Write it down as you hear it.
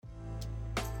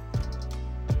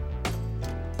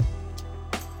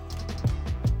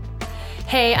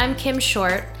Hey, I'm Kim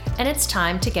Short, and it's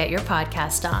time to get your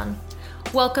podcast on.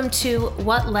 Welcome to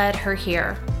What Led Her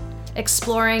Here,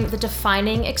 exploring the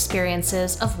defining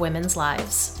experiences of women's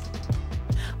lives.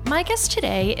 My guest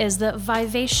today is the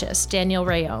vivacious Danielle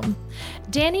Rayom.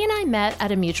 Danny and I met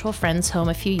at a mutual friend's home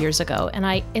a few years ago, and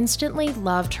I instantly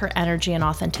loved her energy and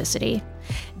authenticity.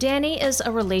 Danny is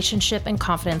a relationship and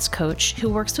confidence coach who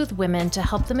works with women to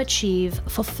help them achieve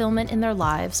fulfillment in their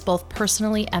lives, both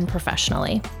personally and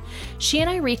professionally. She and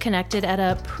I reconnected at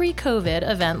a pre-COVID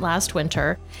event last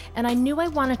winter, and I knew I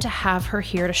wanted to have her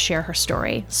here to share her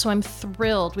story. So I'm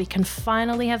thrilled we can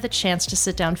finally have the chance to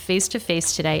sit down face to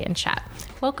face today and chat.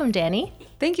 Welcome, Danny.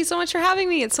 Thank you so much for having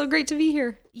me. It's so great to be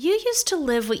here. You used to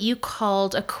live what you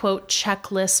called a, quote,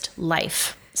 checklist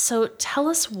life. So tell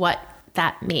us what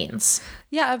that means.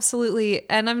 Yeah, absolutely.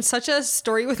 And I'm such a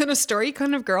story within a story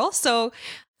kind of girl. So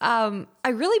I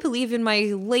really believe in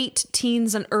my late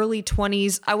teens and early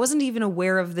 20s, I wasn't even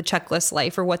aware of the checklist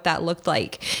life or what that looked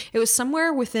like. It was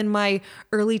somewhere within my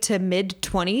early to mid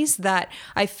 20s that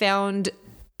I found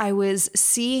I was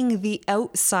seeing the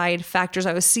outside factors.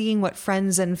 I was seeing what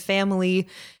friends and family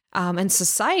and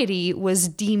society was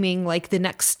deeming like the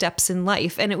next steps in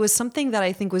life. And it was something that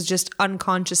I think was just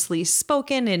unconsciously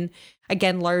spoken in,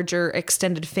 again, larger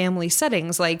extended family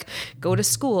settings, like go to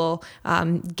school,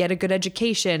 get a good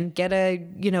education, get a,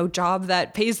 job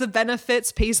that pays the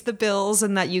benefits, pays the bills,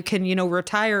 and that you can,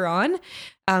 retire on,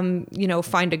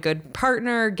 find a good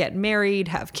partner, get married,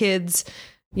 have kids,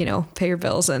 pay your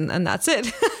bills, and that's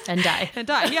it. And die. And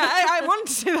die. Yeah, I wanted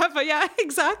to say that, but yeah,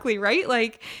 exactly. Right.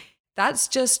 Like that's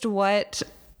just what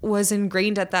was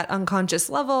ingrained at that unconscious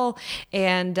level,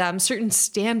 and certain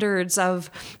standards of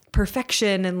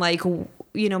perfection, and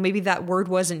maybe that word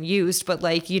wasn't used, but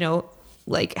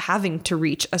like having to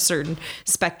reach a certain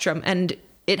spectrum, and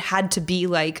it had to be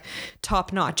like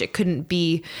top notch. It couldn't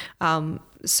be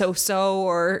so-so,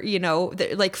 or,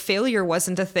 like failure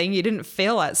wasn't a thing. You didn't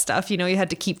fail at stuff, you had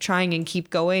to keep trying and keep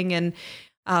going. And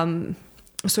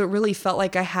so it really felt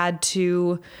like I had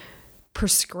to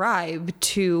prescribe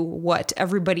to what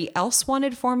everybody else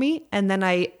wanted for me. And then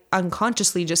I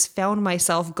unconsciously just found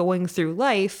myself going through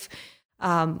life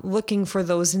looking for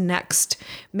those next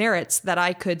merits that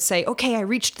I could say, okay, I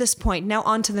reached this point, now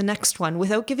on to the next one,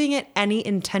 without giving it any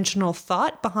intentional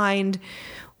thought behind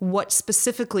what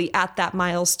specifically at that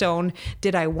milestone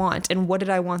did I want, and what did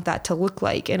I want that to look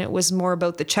like. And it was more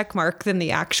about the check mark than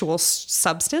the actual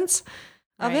substance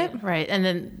of it. Right. And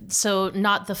then, so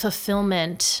not the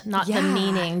fulfillment, not the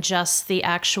meaning, just the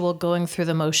actual going through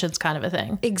the motions kind of a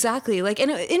thing. Exactly.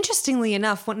 And interestingly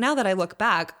enough, now that I look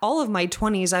back, all of my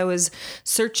 20s, I was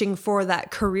searching for that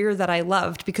career that I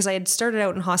loved, because I had started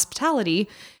out in hospitality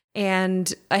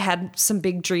and I had some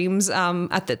big dreams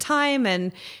at the time.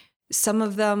 And some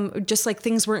of them, just like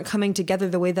things weren't coming together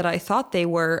the way that I thought they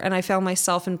were. And I found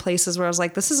myself in places where I was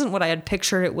like, this isn't what I had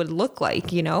pictured it would look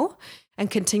like, and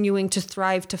continuing to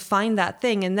thrive to find that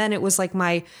thing. And then it was like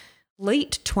my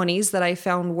late 20s that I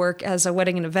found work as a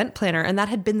wedding and event planner. And that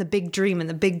had been the big dream and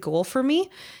the big goal for me.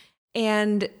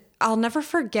 And I'll never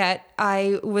forget,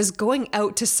 I was going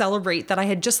out to celebrate that I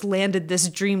had just landed this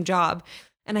dream job.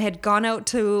 And I had gone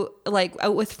out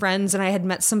out with friends, and I had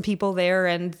met some people there,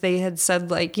 and they had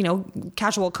said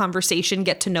casual conversation,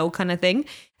 get to know kind of thing.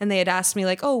 And they had asked me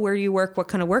oh, where do you work? What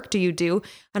kind of work do you do?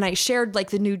 And I shared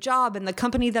the new job and the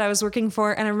company that I was working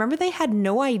for. And I remember they had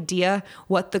no idea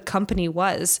what the company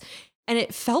was. And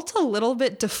it felt a little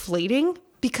bit deflating,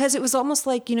 because it was almost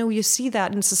like, you see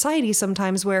that in society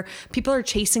sometimes where people are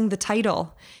chasing the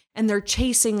title, and they're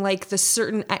chasing the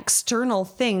certain external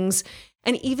things.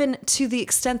 And even to the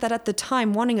extent that at the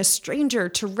time, wanting a stranger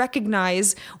to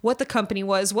recognize what the company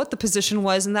was, what the position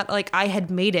was, and that I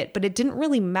had made it. But it didn't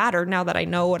really matter now that I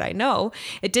know what I know.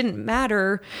 It didn't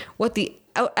matter what the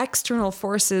external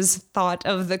forces thought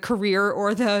of the career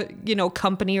or the,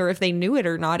 company, or if they knew it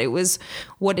or not. It was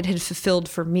what it had fulfilled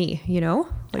for me,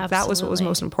 That was what was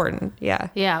most important. Yeah.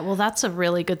 Yeah. Well, that's a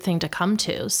really good thing to come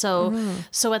to. So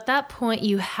at that point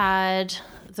you had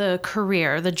the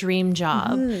career, the dream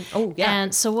job. Oh, yeah.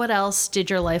 And so what else did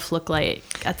your life look like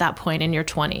at that point in your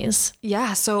 20s?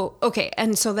 Yeah. So, okay.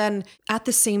 And so then at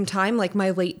the same time,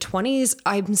 my late 20s,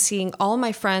 I'm seeing all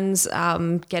my friends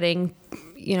getting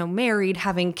married,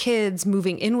 having kids,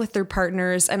 moving in with their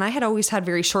partners. And I had always had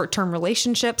very short-term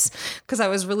relationships because I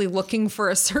was really looking for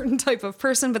a certain type of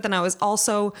person. But then I was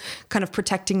also kind of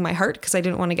protecting my heart because I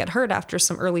didn't want to get hurt after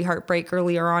some early heartbreak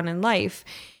earlier on in life.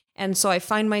 And so I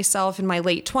find myself in my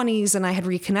late 20s, and I had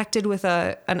reconnected with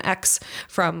an ex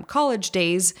from college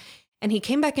days. And he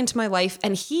came back into my life,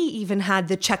 and he even had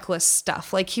the checklist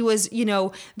stuff. Like he was,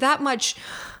 that much,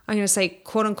 I'm going to say,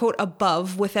 quote unquote,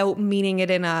 above, without meaning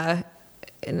it in a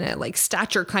like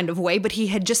stature kind of way, but he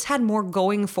had just had more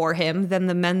going for him than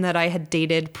the men that I had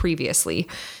dated previously.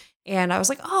 And I was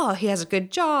like, oh, he has a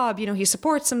good job. He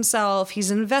supports himself.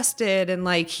 He's invested, and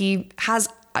like he has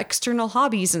external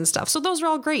hobbies and stuff. So those are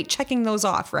all great, checking those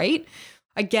off, right?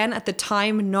 Again, at the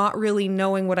time, not really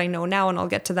knowing what I know now, and I'll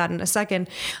get to that in a second.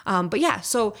 But yeah,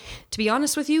 so to be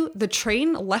honest with you, the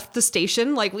train left the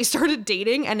station. Like we started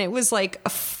dating, and it was like a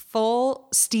full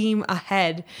steam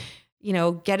ahead.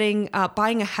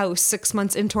 Buying a house 6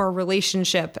 months into our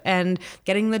relationship, and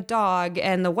getting the dog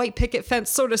and the white picket fence,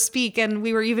 so to speak. And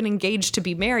we were even engaged to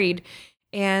be married.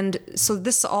 And so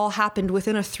this all happened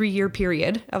within a 3-year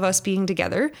period of us being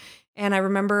together. And I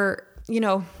remember,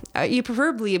 you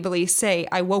proverbially say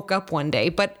I woke up one day,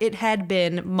 but it had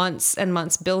been months and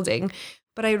months building.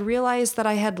 But I realized that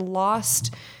I had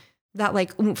lost that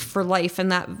like oomph for life,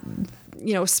 and that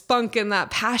spunk and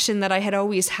that passion that I had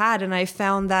always had. And I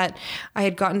found that I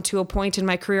had gotten to a point in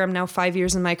my career. I'm now 5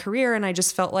 years in my career, and I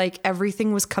just felt like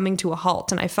everything was coming to a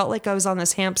halt. And I felt like I was on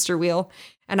this hamster wheel,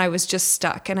 and I was just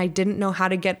stuck, and I didn't know how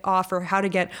to get off, or how to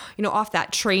get, off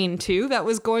that train too, that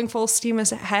was going full steam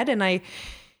ahead. And I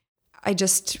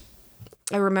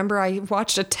remember I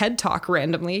watched a TED Talk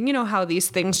randomly, and you know how these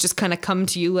things just kind of come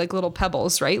to you like little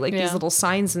pebbles, right? Like these little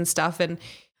signs and stuff. And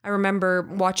I remember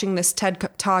watching this TED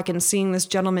Talk and seeing this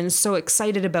gentleman so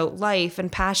excited about life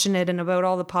and passionate and about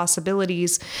all the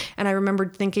possibilities. And I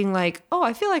remembered thinking like, oh,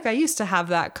 I feel like I used to have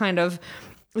that kind of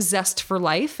zest for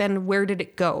life, and where did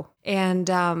it go? And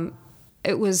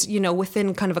it was,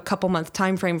 within kind of a couple month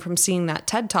time frame from seeing that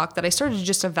TED Talk that I started to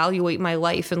just evaluate my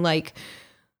life, and like,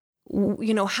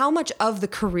 how much of the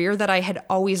career that I had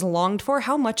always longed for,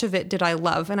 how much of it did I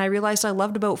love? And I realized I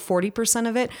loved about 40%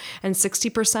 of it, and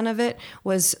 60% of it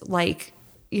was like,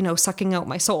 sucking out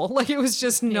my soul. Like it was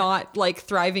just not like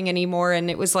thriving anymore. And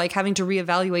it was like having to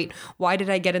reevaluate, why did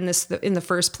I get in this in the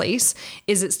first place?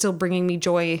 Is it still bringing me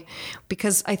joy?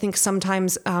 Because I think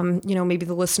sometimes, maybe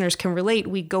the listeners can relate.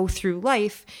 We go through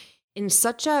life in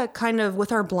such a kind of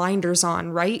with our blinders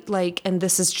on, right? Like, and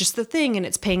this is just the thing, and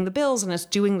it's paying the bills, and it's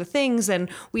doing the things, and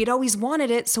we had always wanted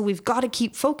it, so we've got to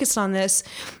keep focused on this.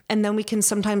 And then we can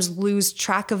sometimes lose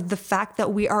track of the fact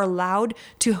that we are allowed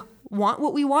to want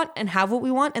what we want and have what we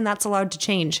want, and that's allowed to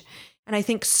change. And I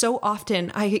think so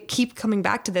often I keep coming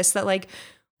back to this, that like,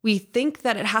 we think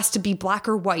that it has to be black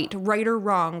or white, right or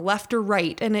wrong, left or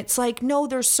right. And it's like, no,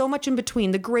 there's so much in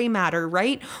between, the gray matter,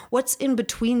 right? What's in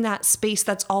between that space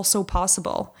that's also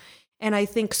possible? And I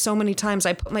think so many times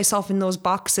I put myself in those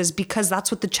boxes because that's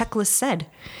what the checklist said,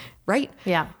 right?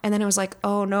 Yeah. And then it was like,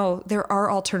 oh no, there are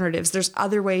alternatives. There's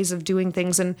other ways of doing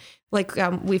things. And like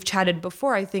we've chatted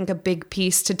before, I think a big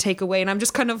piece to take away, and I'm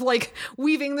just kind of like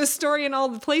weaving this story in all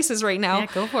the places right now. Yeah,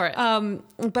 go for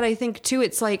it. But I think too,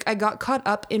 it's like I got caught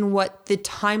up in what the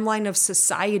timeline of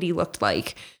society looked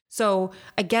like. So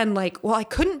again, like, well, I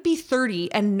couldn't be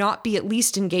 30 and not be at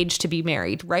least engaged to be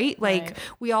married, right? Like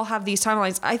we all have these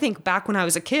timelines. I think back when I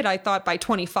was a kid, I thought by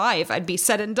 25, I'd be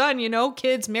said and done,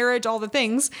 kids, marriage, all the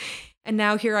things. And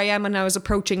now here I am, and I was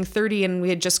approaching 30, and we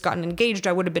had just gotten engaged.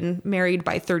 I would have been married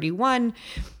by 31.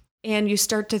 And you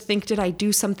start to think, did I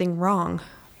do something wrong?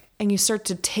 And you start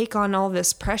to take on all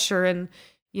this pressure, and,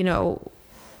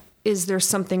 is there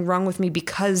something wrong with me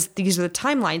because these are the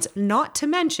timelines? Not to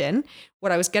mention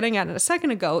what I was getting at a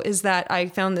second ago is that I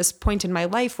found this point in my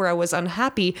life where I was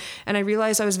unhappy, and I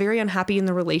realized I was very unhappy in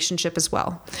the relationship as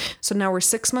well. So now we're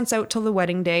 6 months out till the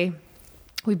wedding day.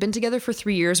 We've been together for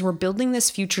 3 years. We're building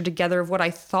this future together of what I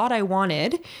thought I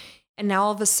wanted. And now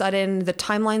all of a sudden, the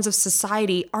timelines of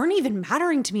society aren't even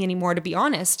mattering to me anymore, to be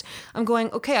honest. I'm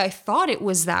going, okay, I thought it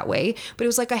was that way, but it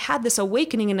was like I had this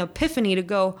awakening and epiphany to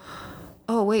go,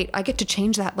 oh, wait, I get to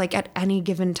change that like at any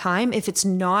given time if it's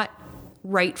not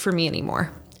right for me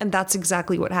anymore. And that's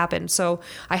exactly what happened. So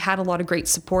I had a lot of great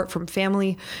support from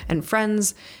family and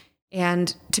friends.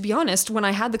 And to be honest, when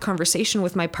I had the conversation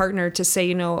with my partner to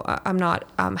say, I'm not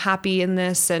happy in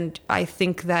this, and I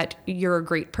think that you're a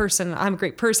great person, I'm a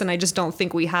great person, I just don't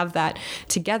think we have that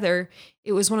together.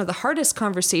 It was one of the hardest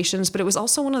conversations, but it was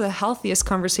also one of the healthiest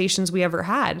conversations we ever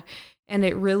had. And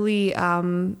it really,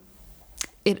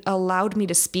 it allowed me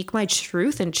to speak my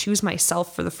truth and choose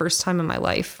myself for the first time in my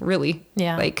life, really.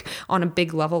 Yeah. Like on a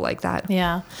big level like that.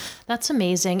 Yeah. That's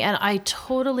amazing. And I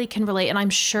totally can relate. And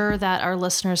I'm sure that our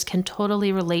listeners can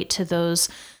totally relate to those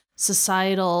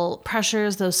societal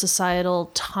pressures, those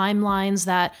societal timelines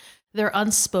that they're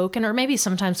unspoken, or maybe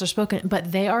sometimes they're spoken,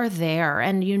 but they are there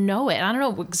and you know it. I don't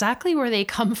know exactly where they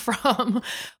come from,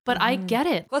 but I get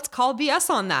it. Let's call BS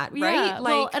on that, right? Yeah,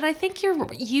 well, and I think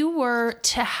you were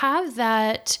to have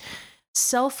that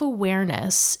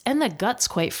self-awareness and the guts,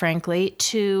 quite frankly,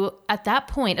 to at that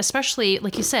point, especially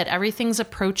like you said, everything's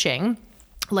approaching,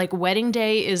 like wedding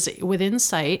day is within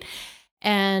sight.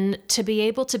 And to be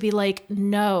able to be like,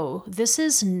 no, this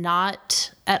is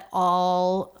not at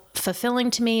all fulfilling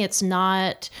to me. It's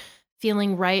not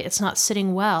feeling right. It's not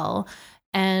sitting well.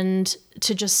 And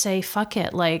to just say, fuck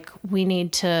it. Like, we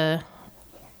need to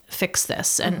fix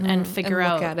this and figure and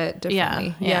out. Look at it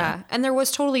differently. Yeah. And there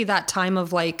was totally that time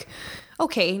of like,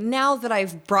 okay, now that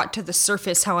I've brought to the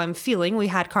surface how I'm feeling, we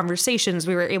had conversations.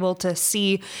 We were able to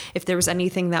see if there was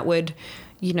anything that would,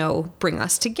 you know, bring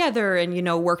us together, and, you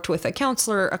know, worked with a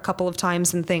counselor a couple of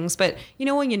times and things. But, you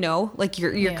know, when you know, like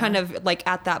you're kind of like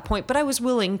at that point, but I was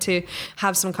willing to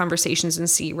have some conversations and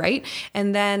see, right?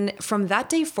 And then from that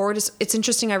day forward, it's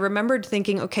interesting. I remembered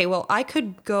thinking, okay, well, I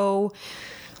could go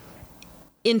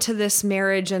into this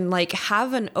marriage and like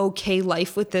have an okay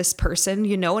life with this person,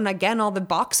 you know, and again, all the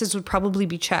boxes would probably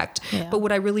be checked, but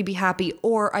would I really be happy?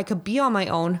 Or I could be on my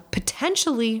own,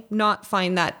 potentially not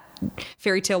find that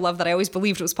fairy tale love that I always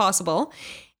believed was possible,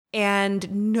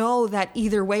 and know that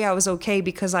either way I was okay,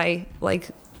 because I, like,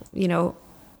 you know,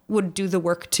 would do the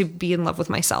work to be in love with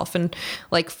myself and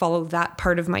like follow that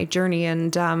part of my journey.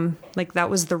 And like that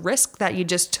was the risk that you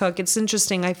just took. It's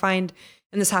interesting. I find,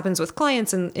 and this happens with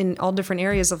clients and in all different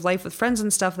areas of life with friends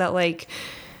and stuff, that like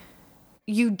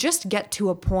you just get to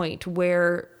a point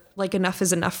where like enough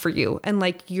is enough for you, and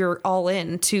like you're all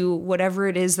in to whatever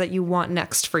it is that you want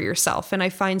next for yourself. And I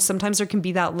find sometimes there can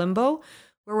be that limbo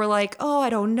where we're like, oh, I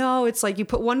don't know. It's like you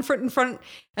put one foot in front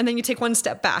and then you take one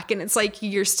step back, and it's like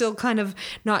you're still kind of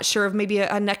not sure of maybe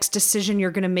a next decision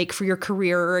you're going to make for your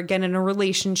career, or again in a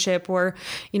relationship, or,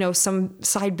 you know, some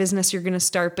side business you're going to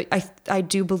start. But I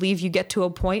do believe you get to a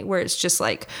point where it's just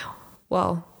like,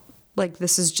 well, like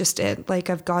this is just it. Like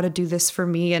I've got to do this for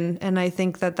me. And I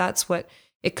think that that's what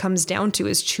it comes down to,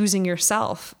 is choosing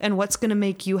yourself and what's going to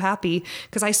make you happy.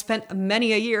 Because I spent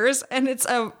many a years, and it's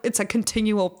a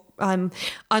continual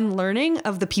unlearning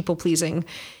of the people pleasing.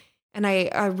 And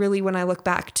I really, when I look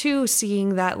back too,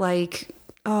 seeing that like,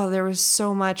 oh, there was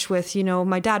so much with, you know,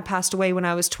 my dad passed away when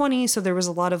I was 20. So there was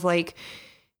a lot of like,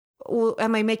 well,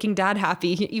 am I making dad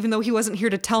happy? Even though he wasn't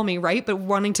here to tell me, right? But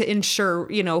wanting to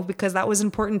ensure, you know, because that was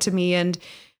important to me. And,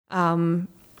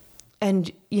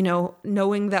 you know,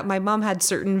 knowing that my mom had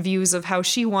certain views of how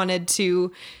she wanted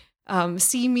to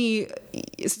see me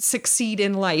succeed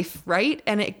in life, right?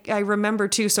 And I remember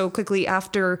too, so quickly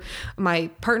after my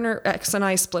partner, ex, and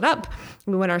I split up,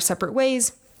 we went our separate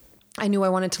ways. I knew I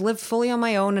wanted to live fully on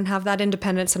my own and have that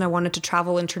independence, and I wanted to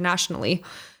travel internationally.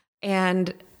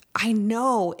 And I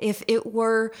know if it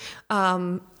were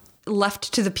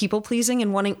left to the people pleasing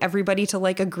and wanting everybody to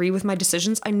like agree with my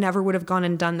decisions, I never would have gone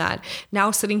and done that.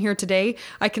 Now sitting here today,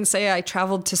 I can say I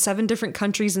traveled to 7 different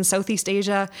countries in Southeast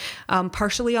Asia,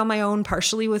 partially on my own,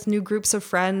 partially with new groups of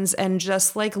friends, and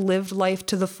just like lived life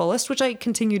to the fullest, which I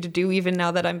continue to do even now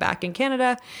that I'm back in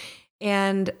Canada.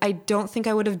 And I don't think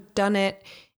I would have done it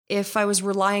if I was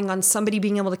relying on somebody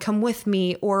being able to come with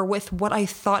me, or with what I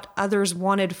thought others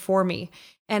wanted for me.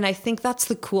 And I think that's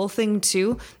the cool thing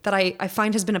too, that I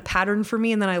find has been a pattern for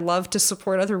me, and that I love to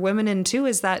support other women in too,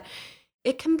 is that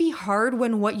it can be hard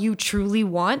when what you truly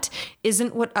want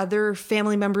isn't what other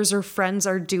family members or friends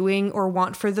are doing or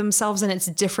want for themselves. And it's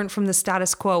different from the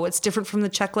status quo. It's different from the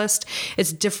checklist.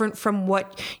 It's different from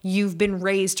what you've been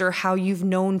raised or how you've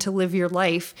known to live your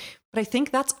life. But I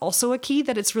think that's also a key,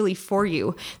 that it's really for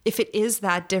you if it is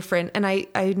that different. And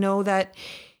I know that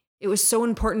it was so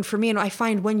important for me. And I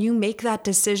find when you make that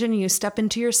decision and you step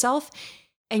into yourself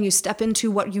and you step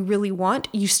into what you really want,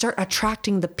 you start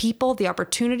attracting the people, the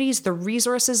opportunities, the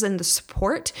resources, and the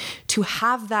support to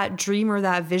have that dream or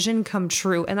that vision come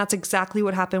true. And that's exactly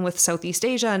what happened with Southeast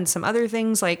Asia and some other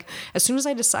things. Like as soon as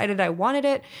I decided I wanted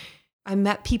it, I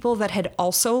met people that had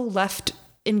also left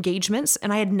engagements,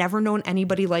 and I had never known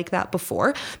anybody like that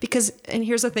before. Because, and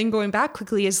here's the thing, going back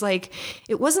quickly, is like,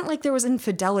 it wasn't like there was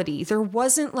infidelity. There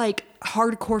wasn't like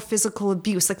hardcore physical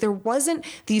abuse. Like there wasn't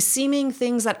these seeming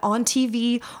things that on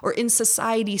TV or in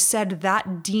society said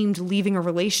that deemed leaving a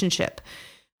relationship,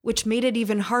 which made it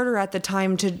even harder at the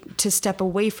time to step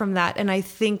away from that. And I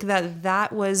think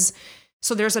that was,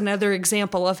 so there's another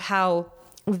example of how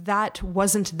that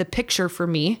wasn't the picture for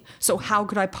me. So how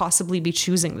could I possibly be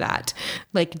choosing that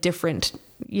like different,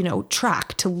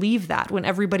 track to leave that when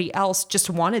everybody else just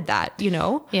wanted that,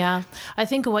 Yeah. I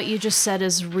think what you just said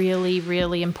is really,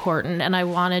 really important. And I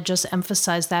want to just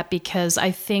emphasize that because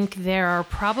I think there are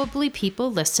probably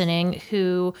people listening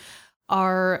who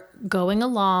are going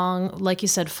along, like you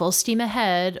said, full steam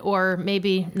ahead, or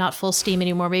maybe not full steam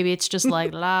anymore. Maybe it's just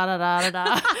like la da da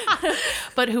da da,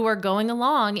 but who are going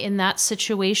along in that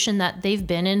situation that they've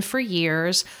been in for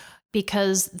years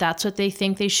because that's what they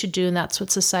think they should do. And that's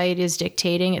what society is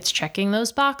dictating. It's checking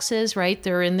those boxes, right?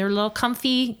 They're in their little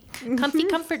comfy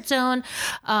comfort zone.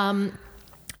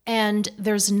 And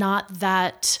there's not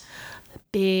that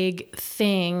big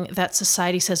thing that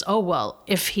society says, oh, well,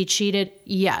 if he cheated,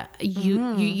 yeah,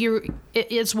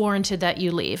 it's warranted that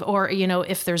you leave. Or,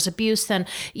 if there's abuse, then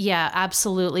yeah,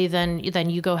 absolutely. Then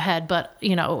you go ahead. But,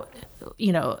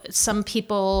 some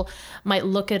people might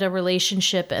look at a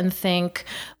relationship and think,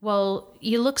 well,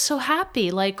 you look so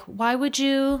happy. Like, why would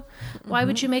you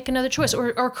make another choice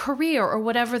or career or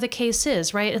whatever the case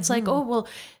is, right? It's like, oh, well,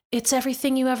 it's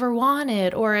everything you ever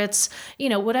wanted, or it's,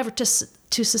 whatever to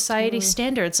society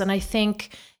standards. And I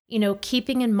think,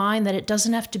 keeping in mind that it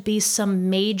doesn't have to be some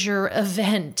major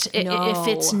event. No. If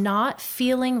it's not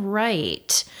feeling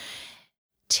right,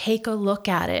 take a look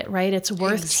at it, right? It's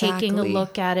worth taking a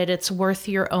look at it. It's worth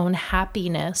your own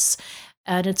happiness.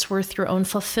 And it's worth your own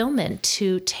fulfillment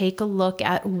to take a look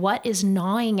at what is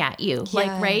gnawing at you. Yes.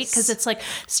 Like, right? Because it's like,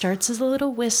 starts as a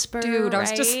little whisper. Dude, I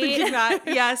was just thinking that.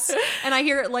 Yes. And I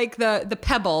hear it like the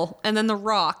pebble and then the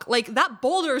rock. Like, that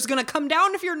boulder is going to come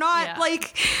down if you're not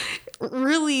like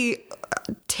really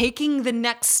taking the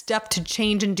next step to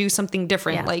change and do something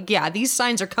different. Yeah. Like, these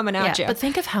signs are coming at you. But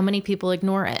think of how many people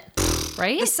ignore it.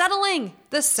 Right? The settling.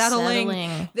 This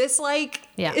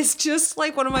is just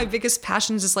like one of my biggest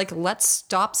passions is like, let's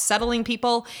stop settling,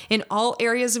 people, in all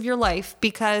areas of your life.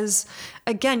 Because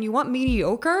again, you want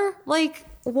mediocre? Like,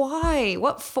 why?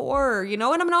 What for? And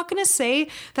I'm not going to say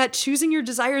that choosing your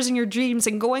desires and your dreams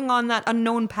and going on that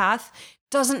unknown path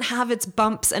doesn't have its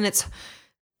bumps and its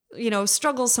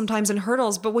struggles sometimes and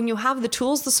hurdles. But when you have the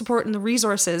tools, the support, and the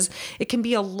resources, it can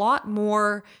be a lot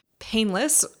more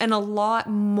painless and a lot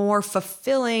more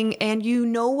fulfilling, and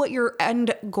what your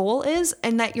end goal is,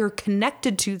 and that you're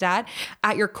connected to that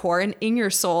at your core and in your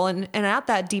soul and at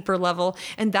that deeper level,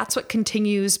 and that's what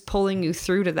continues pulling you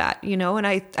through to that, and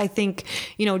I think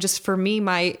just for me,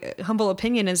 my humble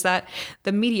opinion is that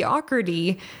the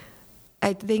mediocrity,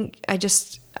 I think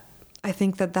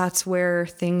that that's where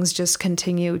things just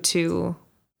continue to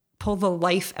pull the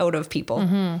life out of people.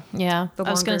 Mm-hmm. Yeah. I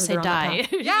was going to say die.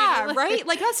 Yeah, right?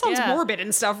 Like, that sounds morbid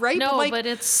and stuff, right? No, but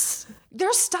it's...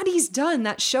 There's studies done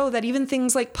that show that even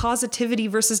things like positivity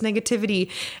versus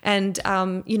negativity and,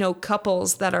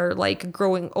 couples that are like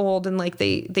growing old and like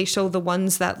they show the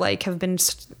ones that like have been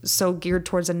so geared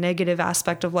towards a negative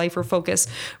aspect of life or focus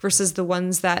versus the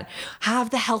ones that have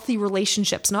the healthy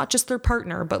relationships, not just their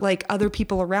partner, but like other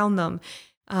people around them.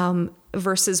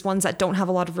 Versus ones that don't have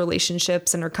a lot of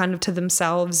relationships and are kind of to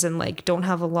themselves and like don't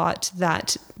have a lot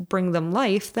that bring them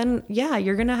life, then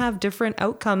you're going to have different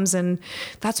outcomes. And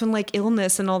that's when like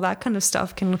illness and all that kind of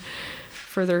stuff can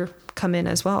further come in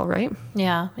as well, right?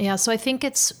 Yeah. Yeah. So I think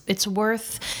it's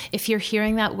worth, if you're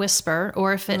hearing that whisper,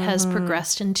 or if it has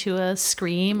progressed into a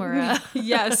scream or a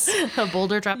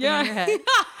boulder dropping on your head,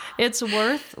 it's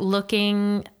worth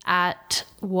looking at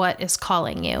what is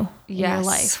calling you in your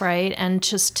life, right? And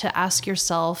just to ask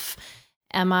yourself,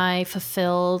 am I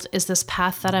fulfilled? Is this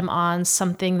path that I'm on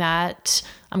something that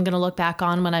I'm going to look back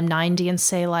on when I'm 90 and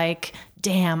say like,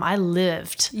 damn, I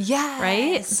lived. Yes,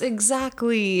 right?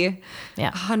 Exactly.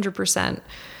 Yeah. 100%.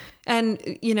 And,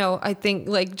 I think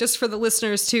like just for the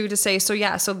listeners too, to say, so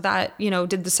that,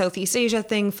 did the Southeast Asia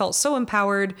thing, felt so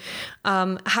empowered,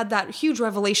 had that huge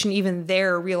revelation even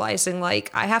there, realizing like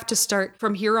I have to start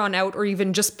from here on out, or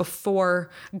even just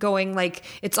before, going like,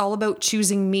 it's all about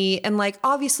choosing me. And like,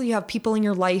 obviously you have people in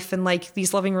your life and like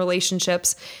these loving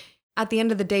relationships. At the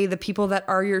end of the day, the people that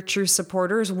are your true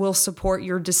supporters will support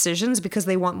your decisions because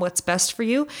they want what's best for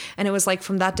you. And it was like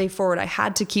from that day forward, I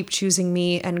had to keep choosing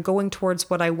me and going towards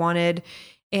what I wanted.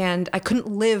 And I couldn't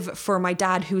live for my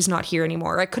dad who's not here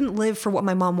anymore. I couldn't live for what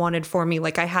my mom wanted for me.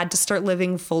 Like, I had to start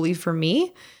living fully for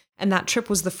me. And that trip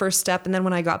was the first step. And then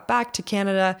when I got back to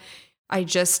Canada, I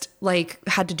just like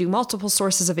had to do multiple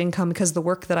sources of income because the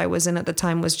work that I was in at the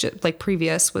time was just like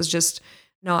previous was just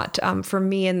not for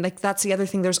me. And like, that's the other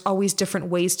thing. There's always different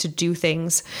ways to do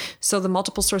things. So the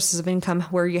multiple sources of income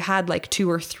where you had like 2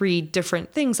 or 3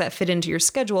 different things that fit into your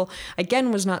schedule,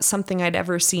 again, was not something I'd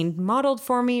ever seen modeled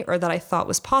for me or that I thought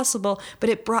was possible, but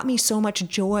it brought me so much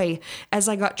joy as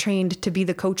I got trained to be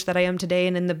the coach that I am today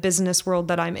and in the business world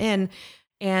that I'm in.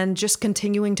 And just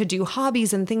continuing to do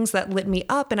hobbies and things that lit me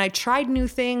up. And I tried new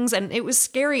things and it was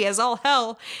scary as all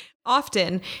hell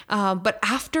often. But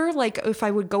after, like, if I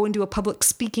would go into a public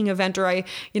speaking event or I,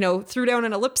 threw down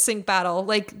in a lip sync battle,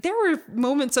 like there were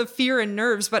moments of fear and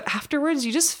nerves, but afterwards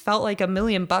you just felt like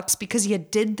 $1,000,000 because you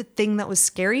did the thing that was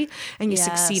scary and you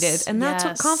succeeded. And that's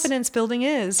what confidence building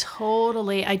is.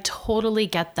 Totally. I totally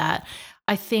get that.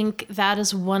 I think that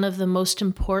is one of the most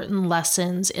important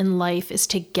lessons in life, is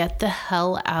to get the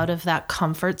hell out of that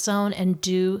comfort zone and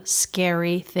do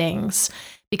scary things.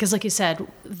 Because like you said,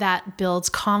 that builds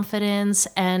confidence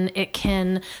and it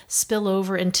can spill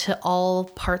over into all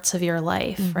parts of your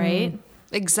life, right?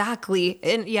 Exactly.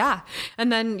 And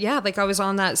And then, like I was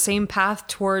on that same path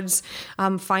towards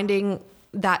finding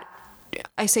that,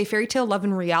 I say fairy tale love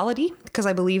in reality, because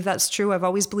I believe that's true. I've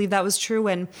always believed that was true.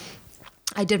 And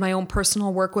I did my own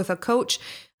personal work with a coach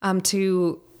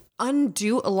to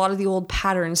undo a lot of the old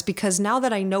patterns, because now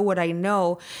that I know what I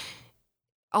know,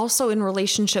 also in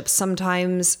relationships,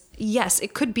 sometimes, yes,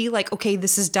 it could be like, okay,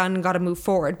 this is done, got to move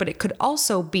forward. But it could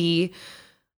also be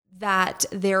that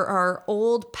there are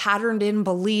old patterned in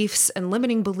beliefs and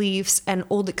limiting beliefs and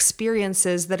old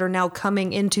experiences that are now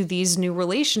coming into these new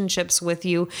relationships with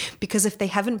you, because if they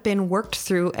haven't been worked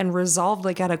through and resolved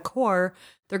like at a core,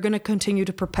 they're going to continue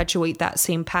to perpetuate that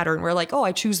same pattern where like, oh,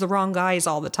 I choose the wrong guys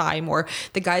all the time, or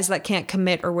the guys that can't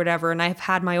commit or whatever. And I've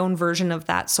had my own version of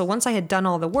that. So once I had done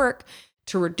all the work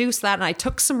to reduce that, and I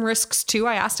took some risks too,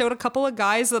 I asked out a couple of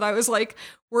guys that I was like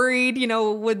worried,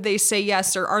 would they say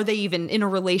yes, or are they even in a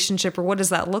relationship, or what does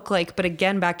that look like? But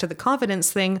again, back to the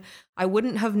confidence thing, I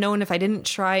wouldn't have known if I didn't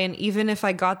try. And even if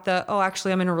I got the, oh,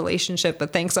 actually I'm in a relationship,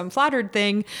 but thanks, I'm flattered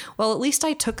thing, well, at least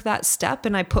I took that step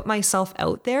and I put myself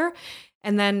out there.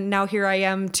 And then now here I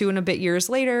am 2 and a bit years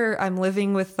later. I'm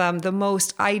living with the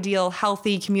most ideal,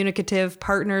 healthy, communicative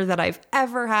partner that I've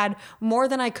ever had, more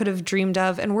than I could have dreamed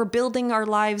of. And we're building our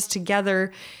lives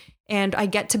together. And I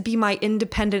get to be my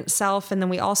independent self. And then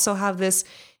we also have this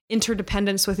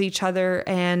interdependence with each other.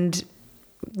 And,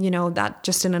 that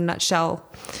just in a nutshell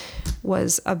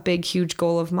was a big, huge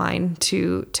goal of mine,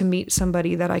 to meet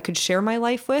somebody that I could share my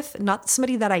life with, not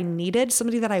somebody that I needed,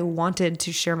 somebody that I wanted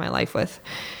to share my life with.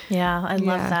 Yeah, I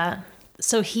love that.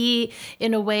 So he,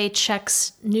 in a way,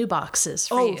 checks new boxes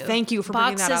for you. Oh, thank you for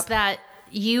bringing that up. Boxes that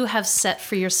you have set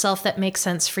for yourself that make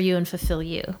sense for you and fulfill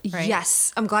you, right?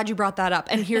 Yes. I'm glad you brought that up.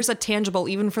 And here's a tangible,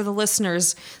 even for the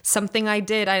listeners, something I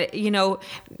did.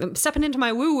 I'm stepping into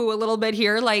my woo-woo a little bit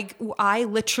here. Like, I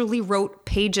literally wrote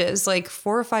pages, like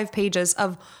 4 or 5 pages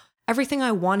of everything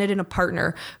I wanted in a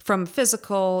partner, from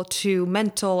physical to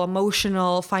mental,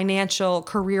 emotional, financial,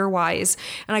 career-wise.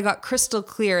 And I got crystal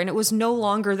clear. And it was no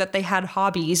longer that they had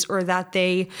hobbies or that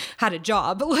they had a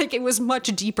job. Like, it was much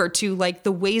deeper to like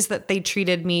the ways that they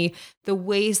treated me, the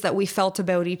ways that we felt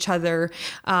about each other,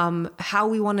 how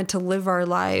we wanted to live our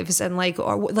lives, and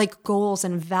like goals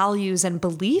and values and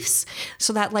beliefs.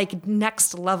 So that like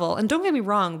next level. And don't get me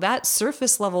wrong, that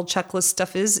surface level checklist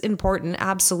stuff is important.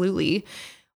 Absolutely.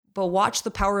 But watch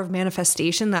the power of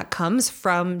manifestation that comes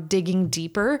from digging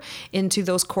deeper into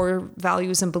those core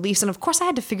values and beliefs. And of course, I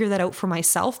had to figure that out for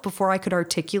myself before I could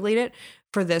articulate it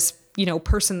for this,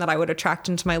 person that I would attract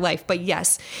into my life. But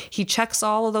yes, he checks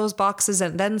all of those boxes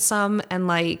and then some. And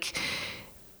like,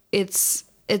 it's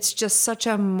just such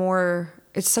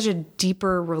a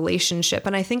deeper relationship.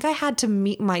 And I think I had to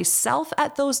meet myself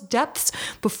at those depths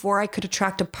before I could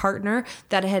attract a partner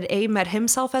that had met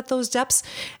himself at those depths,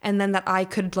 and then that I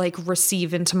could like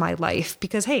receive into my life.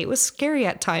 Because hey, it was scary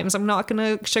at times. I'm not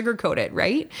going to sugarcoat it,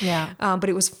 right? Yeah. But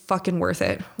it was fucking worth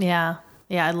it. Yeah.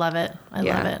 Yeah. I love it. I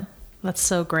love it. That's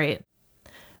so great.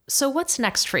 So what's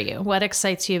next for you? What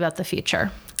excites you about the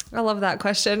future? I love that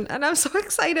question. And I'm so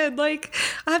excited. Like,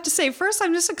 I have to say, first,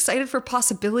 I'm just excited for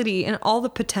possibility and all the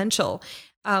potential.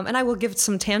 And I will give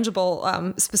some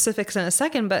tangible specifics in a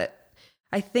second, but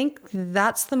I think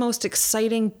that's the most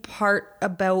exciting part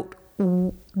about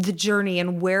the journey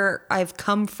and where I've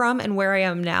come from and where I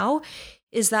am now,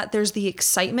 is that there's the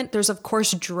excitement. There's, of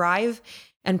course, drive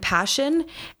and passion.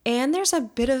 And there's a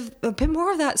bit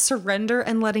more of that surrender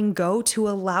and letting go to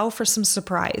allow for some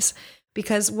surprise.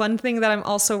 Because one thing that I'm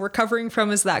also recovering from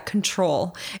is that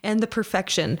control and the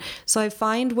perfection. So I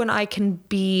find when I can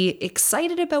be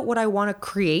excited about what I want to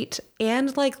create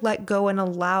and like let go and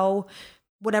allow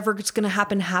whatever's going to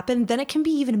happen, then it can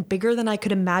be even bigger than I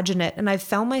could imagine it. And I've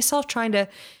found myself trying to,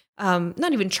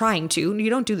 not even trying to, you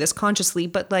don't do this consciously,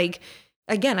 but like,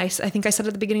 again, I think I said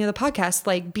at the beginning of the podcast,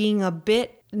 like being a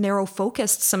bit narrow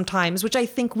focused sometimes, which I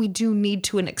think we do need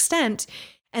to an extent.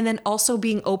 And then also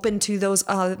being open to those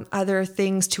other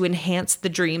things to enhance the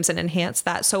dreams and enhance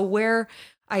that. So where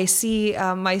I see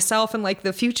myself and like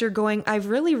the future going, I've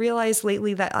really realized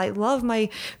lately that I love my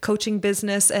coaching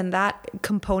business and that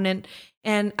component.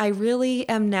 And I really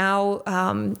am now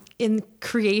in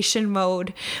creation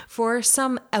mode for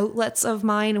some outlets of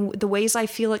mine, the ways I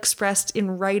feel expressed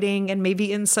in writing and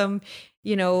maybe in some,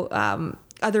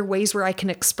 other ways where I can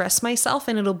express myself,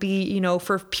 and it'll be,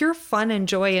 for pure fun and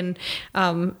joy and,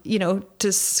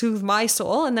 to soothe my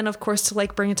soul. And then of course to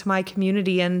like bring it to my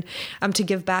community and to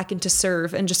give back and to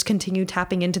serve and just continue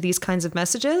tapping into these kinds of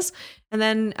messages. And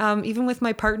then even with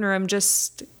my partner, I'm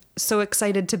just so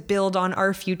excited to build on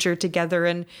our future together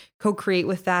and co-create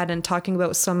with that, and talking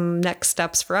about some next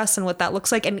steps for us and what that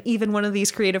looks like. And even one of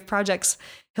these creative projects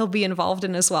he'll be involved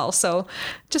in as well. So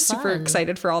just super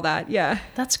excited for all that. Yeah.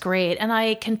 That's great. And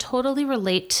I can totally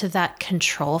relate to that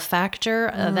control factor.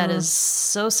 That is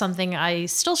so something I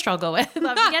still struggle with.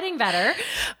 I'm getting better,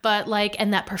 but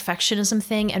and that perfectionism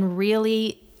thing and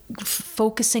really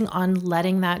focusing on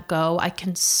letting that go. I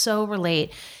can so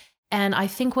relate. And I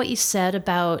think what you said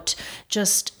about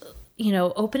just,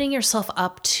 opening yourself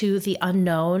up to the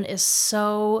unknown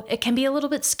it can be a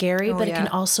little bit scary, but it can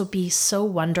also be so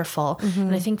wonderful. Mm-hmm.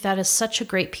 And I think that is such a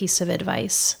great piece of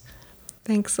advice.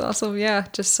 Thanks. Awesome. Yeah,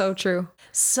 just so true.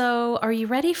 So are you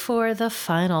ready for the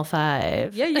final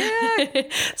 5? Yeah.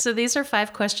 So these are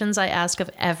 5 questions I ask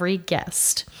of every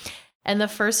guest. And the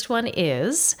first one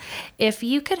is, if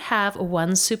you could have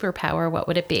one superpower, what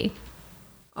would it be?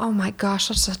 Oh my gosh,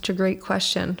 that's such a great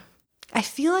question. I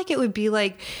feel like it would be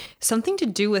like something to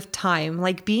do with time,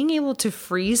 like being able to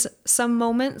freeze some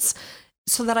moments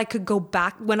so that I could go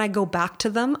back. When I go back to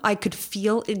them, I could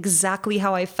feel exactly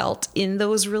how I felt in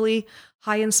those really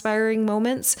high inspiring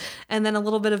moments. And then a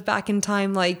little bit of back in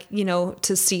time,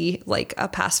 to see like a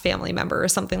past family member or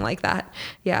something like that.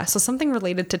 Yeah. So something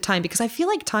related to time, because I feel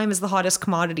like time is the hottest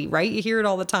commodity, right? You hear it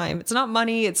all the time. It's not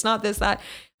money. It's not this, that.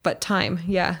 But time,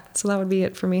 yeah. So that would be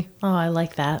it for me. Oh, I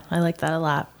like that. I like that a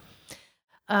lot.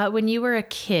 When you were a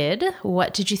kid,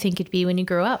 what did you think it'd be when you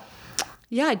grew up?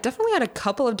 Yeah, I definitely had a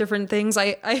couple of different things.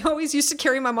 I always used to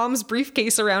carry my mom's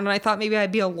briefcase around, and I thought maybe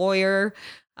I'd be a lawyer.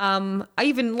 I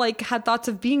even had thoughts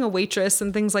of being a waitress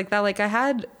and things like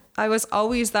that. I was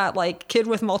always that kid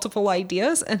with multiple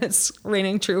ideas, and it's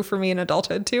reigning true for me in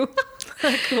adulthood too.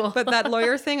 Cool. But that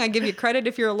lawyer thing, I give you credit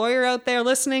if you're a lawyer out there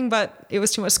listening, but it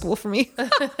was too much school for me.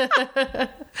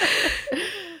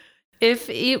 If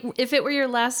it were your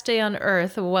last day on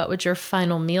Earth, what would your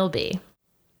final meal be?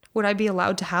 Would I be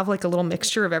allowed to have a little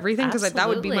mixture of everything? Because that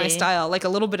would be my style. Like a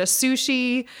little bit of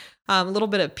sushi, a little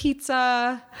bit of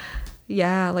pizza.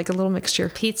 Yeah, like a little mixture.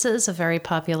 Pizza is a very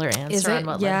popular answer on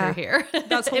What Led Her Here.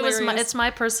 That's hilarious. It's my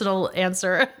personal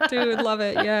answer. Dude, love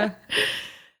it. Yeah.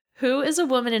 Who is a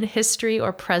woman in history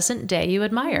or present day you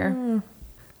admire?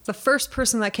 The first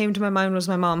person that came to my mind was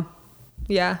my mom.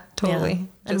 Yeah, totally. Yeah.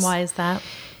 And why is that?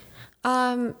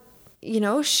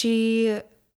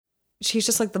 She's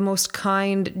just the most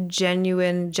kind,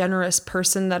 genuine, generous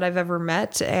person that I've ever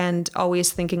met, and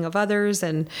always thinking of others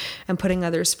and putting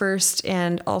others first,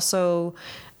 and also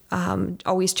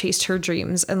always chased her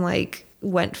dreams and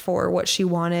went for what she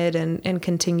wanted and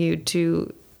continued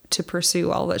to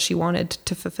pursue all that she wanted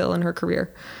to fulfill in her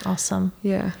career. Awesome.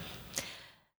 Yeah.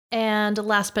 And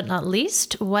last but not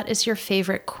least, what is your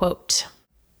favorite quote?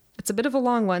 It's a bit of a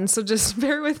long one, so just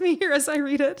bear with me here as I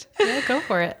read it. Yeah, go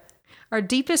for it. Our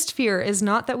deepest fear is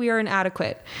not that we are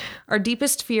inadequate. Our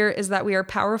deepest fear is that we are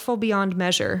powerful beyond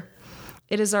measure.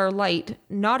 It is our light,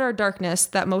 not our darkness,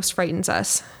 that most frightens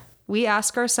us. We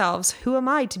ask ourselves, who am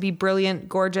I to be brilliant,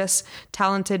 gorgeous,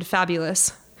 talented,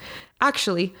 fabulous?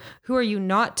 Actually, who are you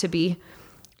not to be?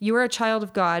 You are a child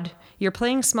of God. Your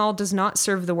playing small does not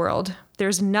serve the world.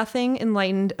 There's nothing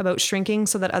enlightened about shrinking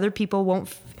so that other people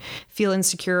won't feel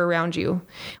insecure around you.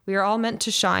 We are all meant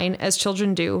to shine as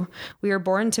children do. We are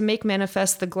born to make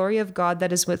manifest the glory of God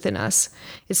that is within us.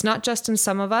 It's not just in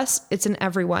some of us, it's in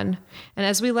everyone. And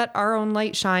as we let our own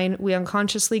light shine, we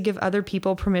unconsciously give other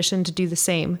people permission to do the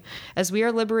same. As we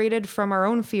are liberated from our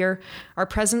own fear, our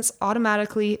presence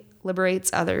automatically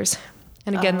liberates others.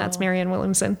 And again, that's Marianne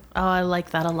Williamson. Oh, I like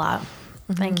that a lot.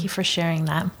 Thank you for sharing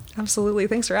that. Absolutely.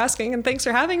 Thanks for asking, and thanks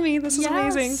for having me. This is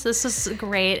amazing. This is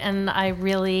great, and I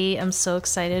really am so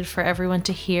excited for everyone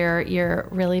to hear your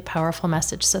really powerful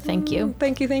message. So thank you.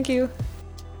 Thank you.